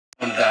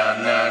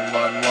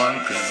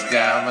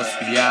guy must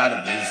be out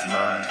of his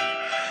mind.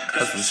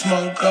 Cause we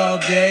smoke all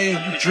day,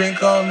 we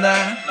drink all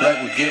night,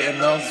 like we're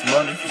getting all this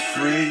money for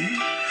free.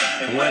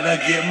 And when I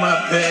get my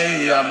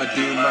pay, I'ma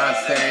do my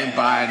thing,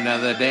 buy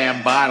another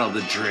damn bottle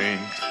to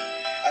drink.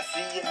 I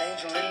see an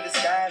angel in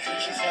disguise,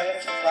 and she's heard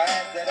of the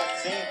prize that I've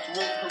seen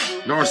through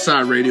Peru.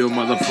 Northside Radio,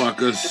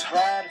 motherfuckers. The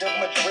pride of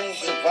my dreams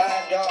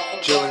survived all.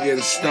 Chillin',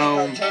 getting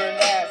stoned.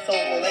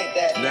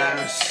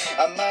 Nice.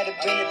 I might have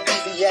been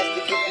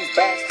enthusiastic if these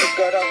bastards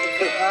got off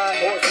the behind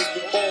horses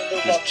before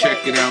they Just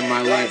checking out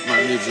my life,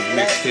 my music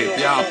mixtape.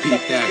 Y'all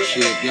peep that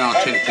shit. Y'all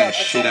check that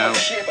shit out.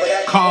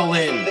 Call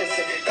in.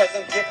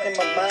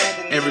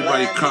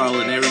 Everybody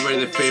call in.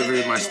 Everybody that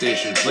favorited my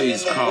station,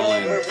 please call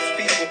in.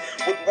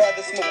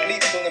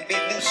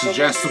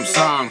 Suggest some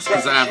songs,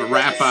 because I have a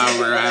rap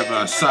hour. I have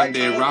a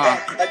Sunday rock.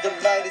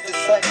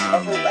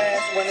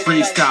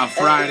 Freestyle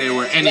Friday,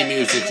 where any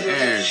music's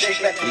aired.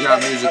 You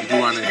got music you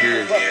want to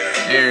hear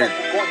aired,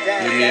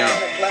 hit me up.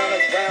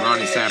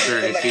 Ronnie Sapper,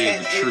 aka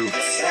The Truth,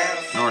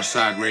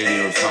 Northside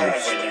Radio's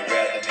host.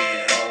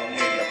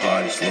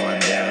 Party's going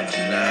down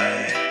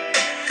tonight.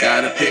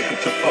 Gotta pick up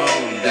the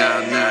phone,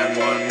 down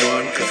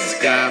 911, cause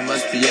this guy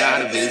must be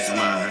out of his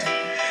mind.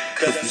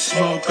 Cause we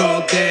smoke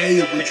all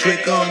day and we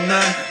drink all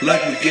night,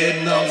 like we're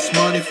getting all this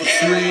money for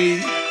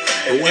free.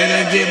 But when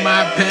I get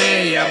my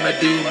pay, I'ma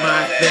do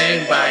my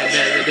thing, buy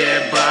another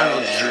damn bottle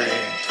of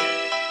drink.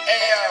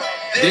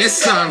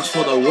 This song's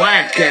for the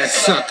whack-ass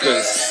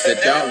suckers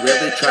that don't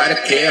really try to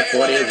care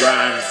for their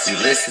rhymes. You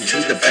listen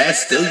to the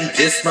best, still you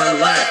diss my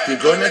life. You're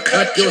gonna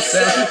cut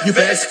yourself, you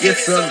best get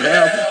some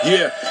help.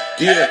 Yeah.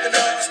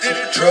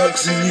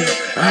 Drugs in you,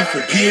 I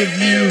forgive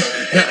you.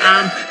 Now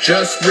I'm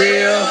just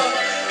real.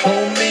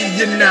 Homie,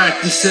 you're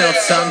not yourself.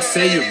 Some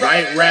say you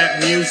write rap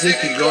music,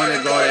 you're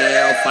gonna go to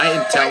hell.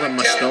 Fighting, telling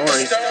my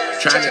story,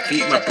 trying to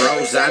keep my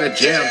bros out of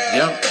jail.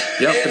 Yup,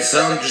 and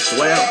some just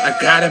I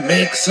gotta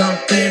make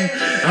something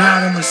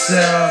out of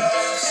myself.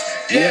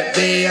 Yeah,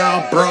 they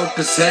all broke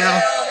as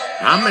hell.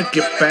 I'ma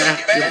get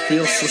back and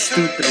feel so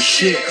stupid as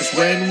shit. Cause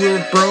when we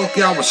were broke,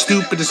 y'all was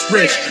stupid as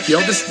rich.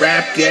 Yo, this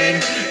rap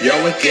gang,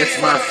 yo, it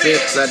gets my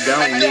fix. I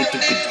don't need to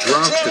get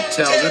drunk to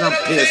tell that I'm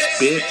pissed,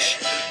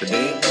 bitch. It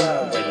ain't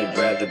love when you'd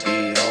rather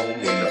be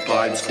home when the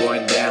party's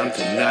going down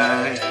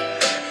tonight.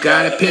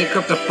 Gotta pick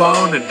up the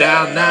phone and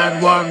dial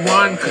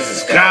 911, cause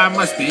this guy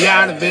must be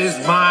out of his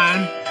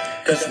mind.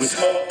 Cause we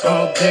smoke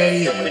all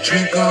day and we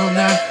drink all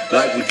night,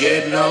 like we're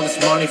getting all this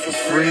money for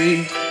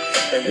free.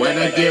 When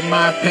I get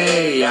my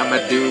pay,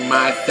 I'ma do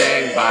my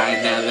thing, buy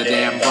another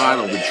damn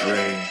bottle to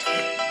drink.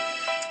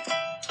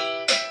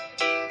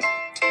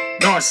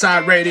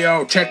 Northside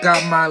Radio, check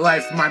out my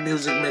life, my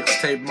music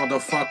mixtape,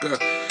 motherfucker.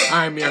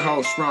 I'm your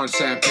host, Ron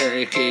Samper,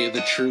 aka The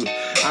Truth.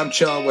 I'm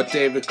chilling with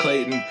David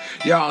Clayton.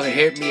 Y'all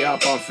hit me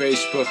up on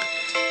Facebook.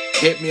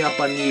 Hit me up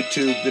on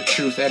YouTube, The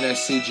Truth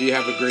NSCG.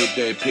 Have a great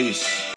day. Peace.